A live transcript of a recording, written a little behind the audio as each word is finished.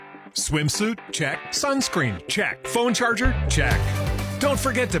Swimsuit? Check. Sunscreen? Check. Phone charger? Check. Don't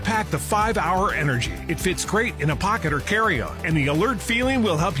forget to pack the 5-Hour Energy. It fits great in a pocket or carry-on, and the alert feeling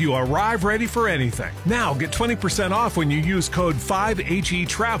will help you arrive ready for anything. Now get 20% off when you use code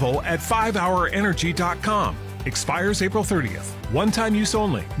 5HETRAVEL at 5hourenergy.com. Expires April 30th. One-time use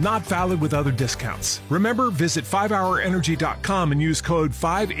only. Not valid with other discounts. Remember, visit 5hourenergy.com and use code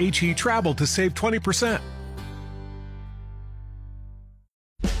 5HETRAVEL to save 20%.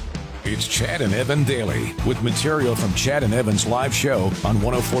 It's Chad and Evan Daily with material from Chad and Evan's live show on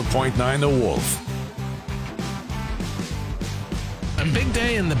 104.9 The Wolf. A big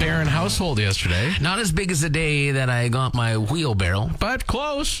day in the Barron household yesterday. Not as big as the day that I got my wheelbarrow. But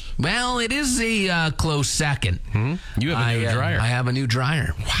close. Well, it is a close second. You have a new dryer. I have a new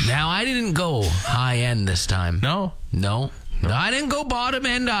dryer. Wow. Now, I didn't go high end this time. No? No. I didn't go bottom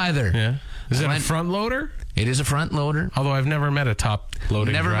end either. Yeah. Is it a front loader? It is a front loader. Although I've never met a top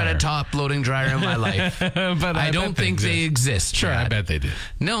loading dryer. Never met a top loading dryer in my life. But I don't think they exist. Sure, Chad. I bet they do.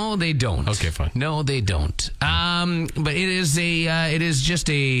 No, they don't. Okay, fine. No, they don't. But it is just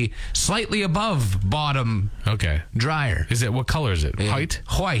a slightly above bottom dryer. Is it, what color is it? White?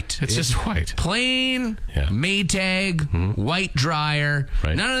 White. It's just white. Plain, Maytag, white dryer.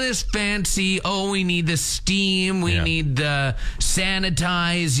 Right. None of this fancy, we need the steam, we need the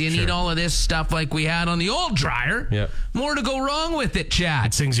sanitize, you need all of this stuff like we had on the old dryer. Yeah. More to go wrong with it, Chad.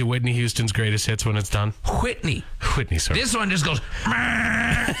 It sings you Whitney Houston's greatest hits when it's done. Whitney, sorry. This one just goes.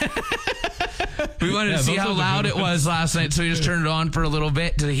 We wanted to see how loud it was last night, so we just turned it on for a little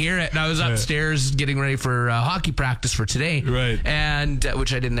bit to hear it. And I was upstairs getting ready for hockey practice for today, right? And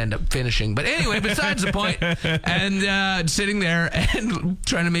which I didn't end up finishing. But anyway, besides the point. And sitting there and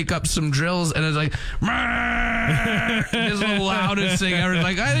trying to make up some drills, and I was like, this is the loudest thing ever.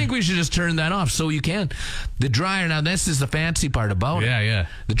 Like, I think we should just turn that off. So you can. The dryer. Now, this is the fancy part about it. Yeah.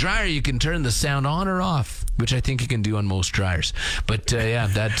 The dryer, you can turn the sound on or off, which I think you can do on most dryers. But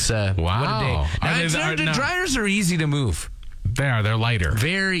that's wow. What a day. Now, dryers are easy to move. They are. They're lighter.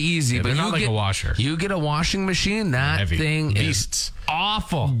 Very easy. Yeah, but they're not like a washer. You get a washing machine, that heavy. thing Beasts. is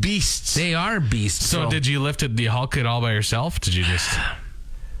awful. Beasts. They are beasts. So did you lift it? Do you hulk it all by yourself? Did you just?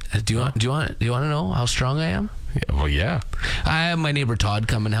 Do you want to know how strong I am? Yeah, well, yeah. I have my neighbor Todd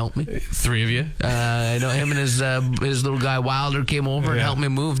come and help me. 3 of you. I know him and his little guy Wilder came over and helped me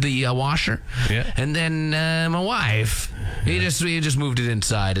move the washer. Yeah. And then my wife, we just moved it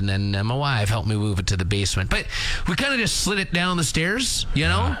inside, and then my wife helped me move it to the basement. But we kind of just slid it down the stairs, you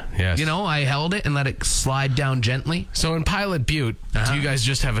know? Yes. You know, I held it and let it slide down gently. So in Pilot Butte, do you guys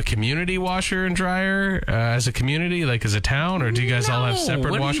just have a community washer and dryer as a community, like as a town, or do you guys all have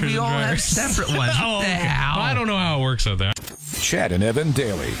separate washers and dryers? We all have separate ones. What the hell? I don't know how it works out there. Chad and Evan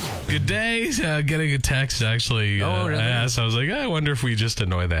Daily. Good day. Getting a text actually. Really? Asked, I was like, I wonder if we just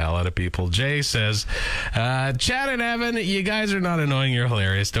annoy the hell out of people. Jay says, Chad and Evan, you guys are not annoying. You're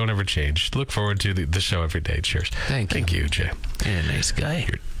hilarious. Don't ever change. Look forward to the show every day. Cheers. Thank you, Jay. You're a nice guy.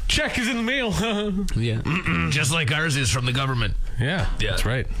 Your check is in the mail. Yeah. Just like ours is from the government. Yeah, that's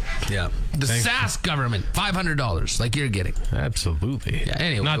right. Yeah. The Sask government, $500, like you're getting. Absolutely. Yeah,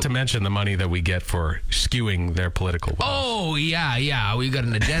 anyway. Not to mention the money that we get for skewing their political wealth. Oh, yeah. We got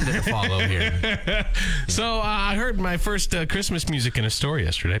an agenda to follow here. So I heard my first Christmas music in a store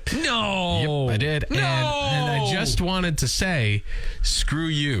yesterday. No. Yep, I did. No. And I just wanted to say, screw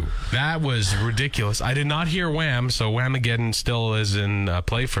you. That was ridiculous. I did not hear Wham, so Whamageddon still is in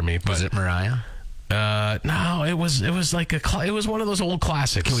play for me. But, was it Mariah? No, it was like it was one of those old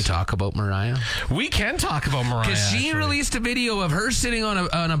classics. Can we talk about Mariah? We can talk about Mariah. Because she actually released a video of her sitting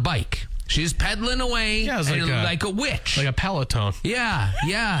on a bike. She's pedaling away like a witch. Like a Peloton.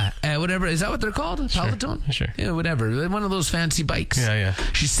 Yeah. Whatever. Is that what they're called? Peloton? Sure. Yeah, whatever. One of those fancy bikes. Yeah.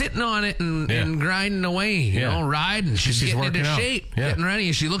 She's sitting on it and grinding away, you know, riding. She's getting into shape, getting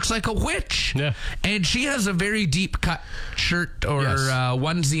ready. She looks like a witch. Yeah. And she has a very deep cut shirt or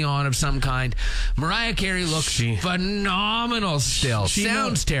onesie on of some kind. Mariah Carey looks phenomenal still.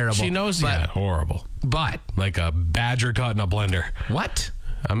 Sounds terrible. She knows horrible. But like a badger caught in a blender. What?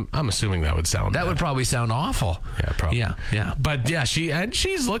 I'm assuming that would sound That would probably sound awful. Yeah, probably. Yeah. But yeah,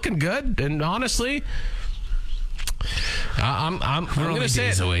 she's looking good, and honestly, I'm gonna say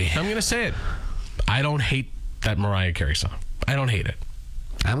it. I'm gonna say it. I don't hate that Mariah Carey song. I don't hate it.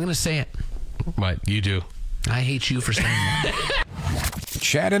 I'm gonna say it. What you do? I hate you for saying that.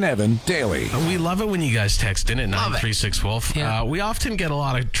 Chad and Evan Daily. We love it when you guys text in at 936 Wolf. Yeah. We often get a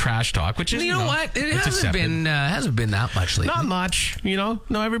lot of trash talk, which is you know what? It hasn't been that much lately. Not much, you know.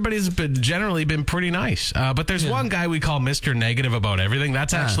 No, everybody's generally been pretty nice. But there's one guy we call Mr. Negative about everything.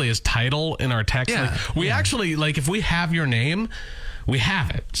 That's actually his title in our text. Yeah. Like, we actually, like, if we have your name, we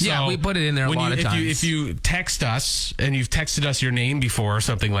have it. So Yeah, we put it in there a lot of times. If you text us and you've texted us your name before or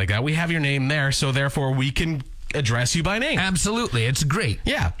something like that, we have your name there, so therefore we can address you by name. Absolutely. It's great.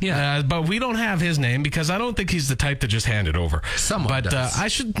 Yeah. But we don't have his name because I don't think he's the type to just hand it over. Someone does. I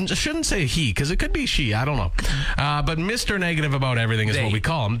shouldn't say he because it could be she. I don't know. But Mr. Negative About Everything is what we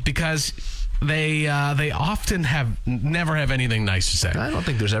call him because they often never have anything nice to say. I don't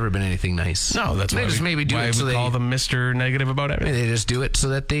think there's ever been anything nice. No, that's they why just maybe do why it so we call them Mr. Negative About Everything. They just do it so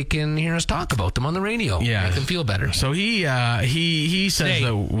that they can hear us talk about them on the radio. Yeah. Make them feel better. So he says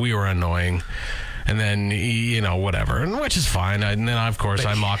that we were annoying. And then, whatever, and which is fine. And then, of course,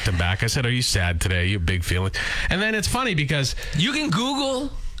 I mocked him back. I said, are you sad today? You big feeling. And then it's funny because you can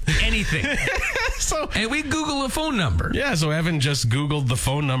Google anything. And we Google a phone number. Yeah, so Evan just Googled the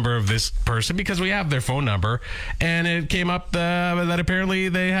phone number of this person because we have their phone number. And it came up that apparently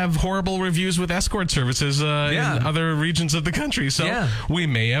they have horrible reviews with escort services in other regions of the country. So we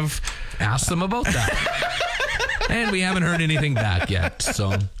may have asked them about that. And we haven't heard anything back yet. So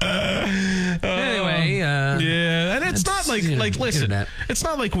anyway, and it's not like listen, internet. it's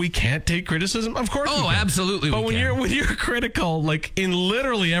not like we can't take criticism. Of course, we can. Absolutely. But when you're critical, like in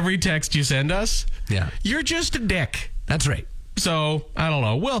literally every text you send us, you're just a dick. That's right. So I don't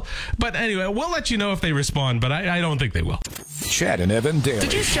know. But anyway, we'll let you know if they respond. But I don't think they will. Chad and Evan Daily.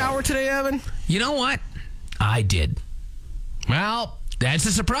 Did you shower today, Evan? You know what? I did. Well, that's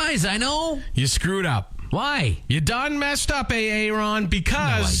a surprise. I know. You screwed up. Why? You done messed up, Aaron,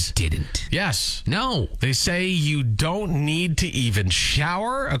 because... No, I didn't. Yes. No. They say you don't need to even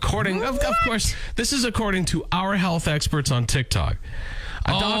shower, according... Of course, this is according to our health experts on TikTok.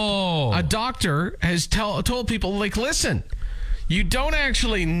 A doctor has told people, listen, you don't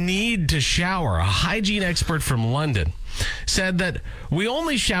actually need to shower. A hygiene expert from London said that we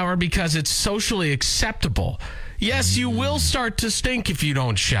only shower because it's socially acceptable. Yes, you will start to stink if you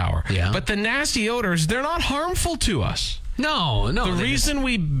don't shower. Yeah. But the nasty odors, they're not harmful to us. No. The reason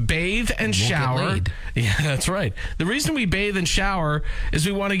we bathe and shower... Yeah, that's right. The reason we bathe and shower is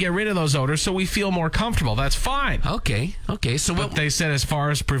we want to get rid of those odors so we feel more comfortable. That's fine. Okay. So what they said as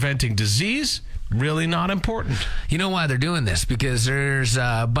far as preventing disease, really not important. You know why they're doing this? Because there's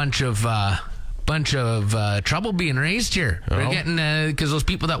a bunch of trouble being raised here. We're getting because those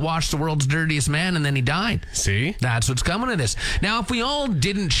people that watched The World's Dirtiest Man and then he died. See, that's what's coming to this. Now, if we all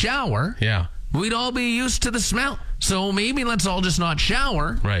didn't shower, we'd all be used to the smell. So maybe let's all just not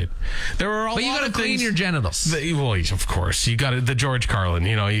shower. Right. There are but you got to clean your genitals. Well, of course, you got the George Carlin.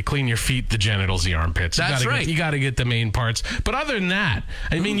 You clean your feet, the genitals, the armpits. That's right. You got to get the main parts. But other than that,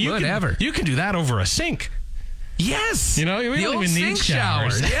 I mean, you can do that over a sink. Yes. We don't even need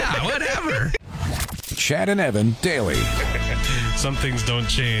showers. Yeah, whatever. Chad and Evan Daily. Some things don't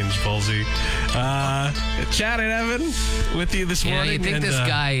change, Bulsy. Chad and Evan with you this morning. Yeah, you think this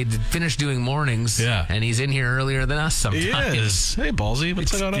guy finished doing mornings, and he's in here earlier than us sometimes. He is. Hey, Ballsy,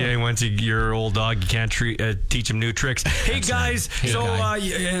 what's going on? Yeah, once you're an old dog, you can't teach him new tricks. Hey, guys,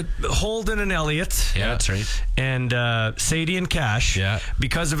 Holden and Elliot. Yeah, that's right. And Sadie and Cash. Yeah.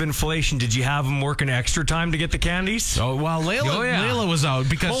 Because of inflation, did you have them working extra time to get the candies? Oh, well, Layla was out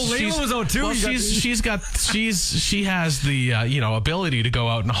because Layla was out too. Well, she has the ability to go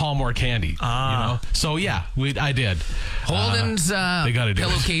out and haul more candy. So yeah, I did. Holden's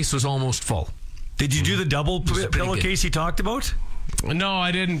pillowcase was almost full. Did you do the double pillowcase he talked about? No,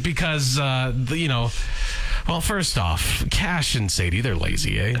 I didn't because well, first off, Cash and Sadie, they're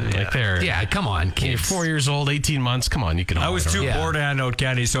lazy, eh? Come on, kids. 4 years old, 18 months. Come on, you can. I was too bored to hand out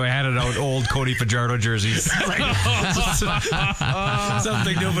candy, so I handed out old Cody Fajardo jerseys.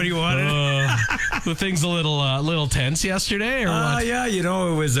 Something nobody wanted. The thing's a little tense yesterday, or what? Yeah,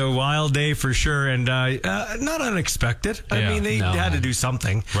 it was a wild day for sure, and not unexpected. I mean, they had to do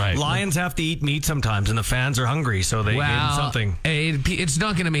something. Right. Lions have to eat meat sometimes, and the fans are hungry, so they gave them something. It's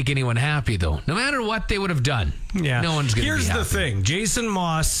not going to make anyone happy, though. No matter what they would have done. Yeah. No one's going to be happy. Here's the thing. Jason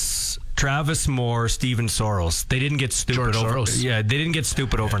Moss, Travis Moore, Steven Soros. They didn't get stupid they didn't get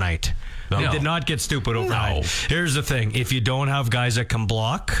stupid overnight. No. They did not get stupid overnight. No. Here's the thing. If you don't have guys that can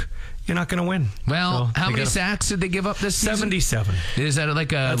block, you're not going to win. Well, how many sacks did they give up this season? 77. Is that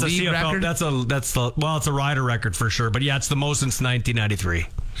like a league record? It's a rider record for sure. But yeah, it's the most since 1993.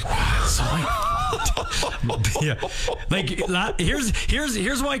 Yeah.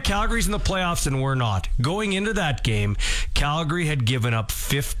 Here's why Calgary's in the playoffs and we're not. Going into that game, Calgary had given up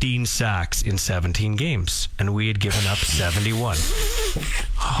 15 sacks in 17 games, and we had given up 71.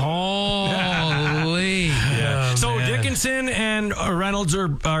 Holy. Yeah. So Dickinson Dickinson and Reynolds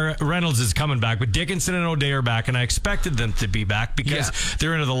Reynolds is coming back, but Dickinson and O'Day are back, and I expected them to be back because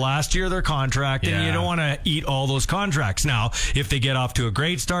they're into the last year of their contract, and you don't want to eat all those contracts. Now, if they get off to a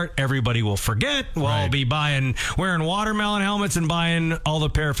great start, everybody will forget. Well, I'll be wearing watermelon helmets and buying all the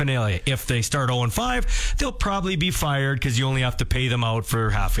paraphernalia. If they start 0-5, they'll probably be fired because you only have to pay them out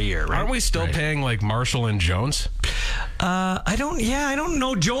for half a year. Right? Aren't we still paying like Marshall and Jones? I don't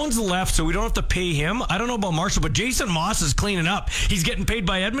know. Jones left, so we don't have to pay him. I don't know about Marshall, but Jason Moss is cleaning up. He's getting paid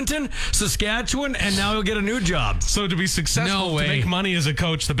by Edmonton, Saskatchewan, and now he'll get a new job. So to be successful, to make money as a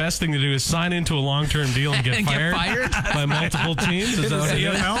coach, the best thing to do is sign into a long-term deal and get fired by multiple teams. Is that what it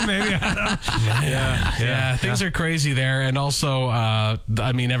is? Maybe. I don't know. Yeah. Things are crazy there, and also,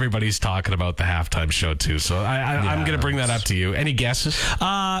 everybody's talking about the halftime show too. So I'm going to bring that up to you. Any guesses?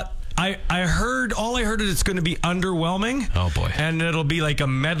 I heard is it's going to be underwhelming. Oh boy. And it'll be like a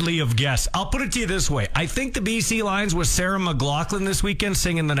medley of guests. I'll put it to you this way. I think the BC Lions with Sarah McLachlan this weekend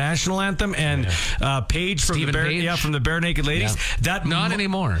singing the national anthem, and Paige from the Bare Naked Ladies. That not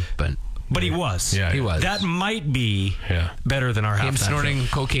anymore, but he was. Yeah, he was. That might be better than our halftime. Him snorting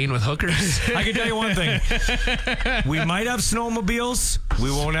cocaine with hookers. I can tell you one thing. We might have snowmobiles. We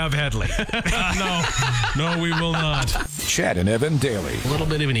won't have Headley. No, we will not. Chad and Evan daily. A little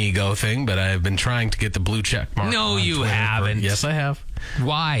bit of an ego thing, but I've been trying to get the blue check mark. No, you haven't. Yes, I have.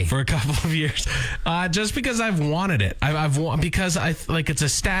 Why? For a couple of years, just because I've wanted it. Because it's a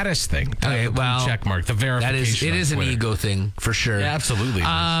status thing. Okay, well, check mark, the verification. It is an ego thing for sure. Yeah, absolutely.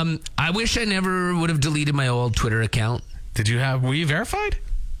 I wish I never would have deleted my old Twitter account. Were you verified?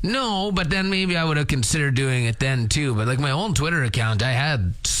 No, but then maybe I would have considered doing it then too. But like my old Twitter account, I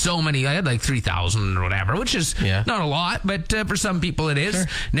had so many. I had like 3,000 or whatever, which is not a lot, but for some people it is. Sure.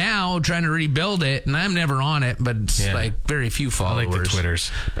 Now trying to rebuild it, and I'm never on it, but it's like very few followers. I like the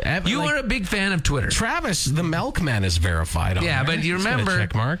Twitters. You are a big fan of Twitter. Travis, the Milkman, is verified on there. But you remember,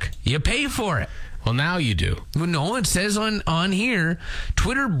 check mark. You pay for it. Well, now you do. Well, no, it says on here,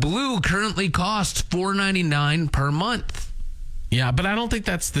 Twitter Blue currently costs $4.99 per month. Yeah, but I don't think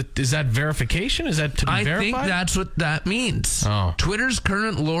is that verification? Is that to be verified? I think that's what that means. Oh. Twitter's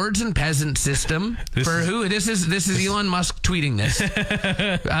current lords and peasant system this is Elon Musk tweeting this.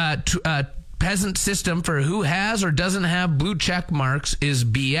 Peasant system for who has or doesn't have blue check marks is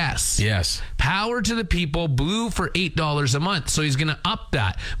BS. Yes. Power to the people, blue for $8 a month. So he's going to up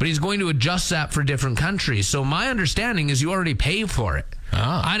that, but he's going to adjust that for different countries. So my understanding is you already pay for it.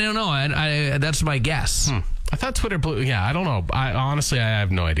 Oh. I don't know. I that's my guess. I thought Twitter Blue. Yeah, I don't know. Honestly, I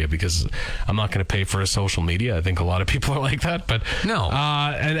have no idea because I'm not going to pay for a social media. I think a lot of people are like that, but no,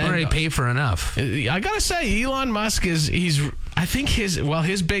 and already pay for enough. I gotta say, Elon Musk I think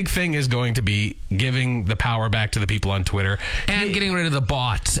his big thing is going to be giving the power back to the people on Twitter and getting rid of the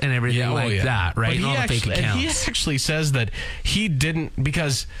bots and everything that, right? But all the fake accounts. He actually says that he didn't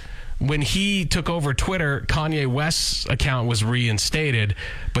because when he took over Twitter, Kanye West's account was reinstated,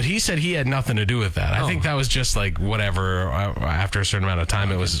 but he said he had nothing to do with that. I think that was just like whatever. After a certain amount of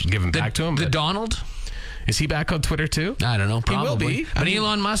time, it was given back to him. The Donald? Is he back on Twitter too? I don't know. Probably. He will be. But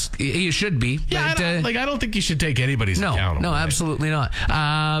Elon Musk, he should be. Yeah, but, I don't think you should take anybody's account. No, absolutely not.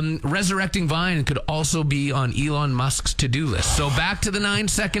 Resurrecting Vine could also be on Elon Musk's to-do list. So back to the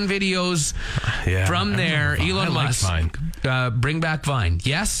 9-second videos from there. Elon Musk, bring back Vine.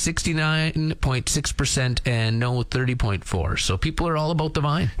 Yes, 69.6% and no 30.4%. So people are all about the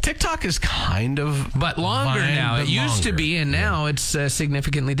Vine. TikTok is kind of but longer Vine, now. It used to be, and now it's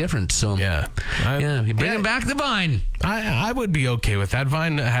significantly different. So bring back the Vine. I would be okay with that.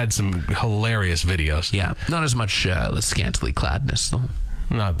 Vine had some hilarious videos. Yeah, not as much scantily cladness though.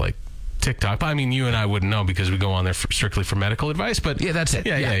 Not like TikTok. But I mean, you and I wouldn't know because we go on there strictly for medical advice. But yeah, that's it.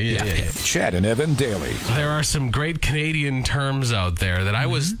 Yeah. Chad and Evan daily. There are some great Canadian terms out there that I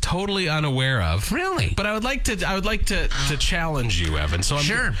was totally unaware of. Really? But I would like to challenge you, Evan. So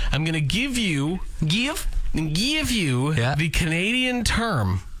I'm going to give you the Canadian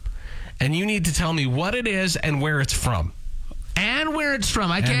term. And you need to tell me what it is and where it's from. And where it's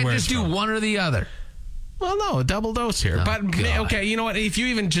from. I can't just do one or the other. Well, no, a double dose here. Oh, but, okay, you know what? If you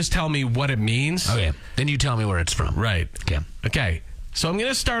even just tell me what it means. Okay, then you tell me where it's from. Right. Okay. So I'm going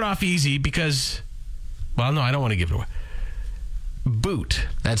to start off easy because, well, no, I don't want to give it away. Boot.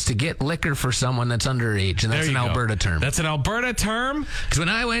 That's to get liquor for someone that's underage, and that's an Alberta term. That's an Alberta term? Because when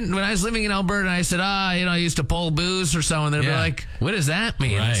I was living in Alberta, I said, I used to pull booze for someone. They'd be like, what does that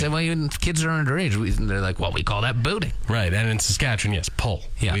mean? Right. I said, well, even kids are underage. They're like, well, we call that booting. Right, and in Saskatchewan, yes, pull.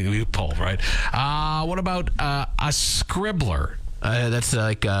 Yeah. We pull, right? What about a scribbler? That's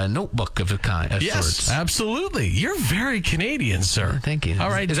like a notebook of a kind. Of Yes, sorts. absolutely. You're very Canadian, sir. Thank you. All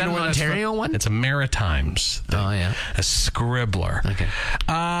right. Is that an where that's Ontario from? one? It's a Maritimes thing. Oh, yeah. A scribbler. Okay.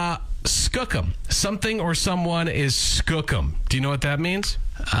 Skookum. Something or someone is skookum. Do you know what that means?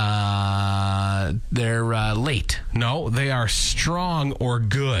 They're late. No, they are strong or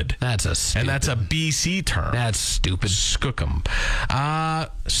good. That's a stupid. And that's a BC term. That's stupid. Skookum.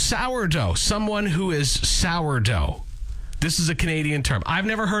 Sourdough. Someone who is sourdough. This is a Canadian term. I've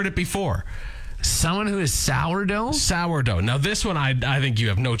never heard it before. Someone who is sourdough? Sourdough. Now, this one I think you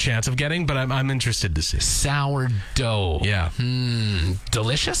have no chance of getting, but I'm interested to see. Sourdough. Yeah.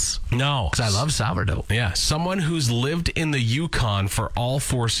 Delicious? No. Because I love sourdough. Yeah. Someone who's lived in the Yukon for all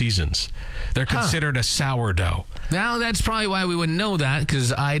 4 seasons. They're considered a sourdough. Now, that's probably why we wouldn't know that,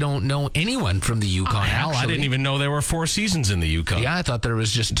 because I don't know anyone from the Yukon, Hell, I didn't even know there were 4 seasons in the Yukon. Yeah, I thought there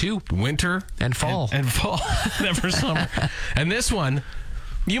was just 2. Winter. And fall. And fall. Never summer. And this one,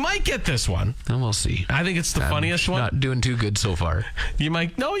 you might get this one. And we'll see. I think it's the funniest one. Not doing too good so far. You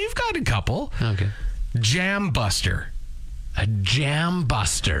might. No, you've got a couple. Okay. Jam buster. A jam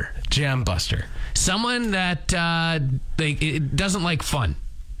buster. Jam buster. Someone that it doesn't like fun.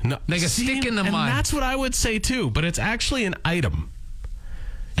 No, like a stick in the mud. And that's what I would say too, but it's actually an item.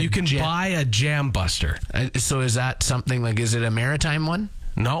 You can buy a jam buster. So is that something like, is it a maritime one?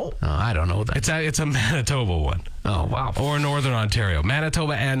 No. Oh, I don't know that. It's a Manitoba one. Oh, wow. Or Northern Ontario.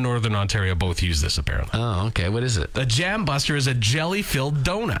 Manitoba and Northern Ontario both use this, apparently. Oh, okay. What is it? A jam buster is a jelly-filled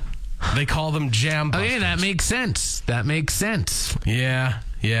donut. They call them jam busters. Okay, that makes sense. That makes sense. Yeah.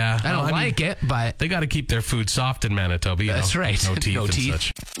 I don't like it, but they got to keep their food soft in Manitoba. That's right. No teeth No and teeth.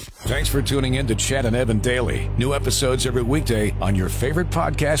 such. Thanks for tuning in to Chad and Evan Daily. New episodes every weekday on your favorite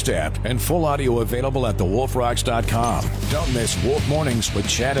podcast app and full audio available at thewolfrocks.com. Don't miss Wolf Mornings with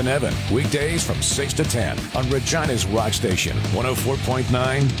Chad and Evan. Weekdays from 6 to 10 on Regina's Rock Station,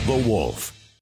 104.9 The Wolf.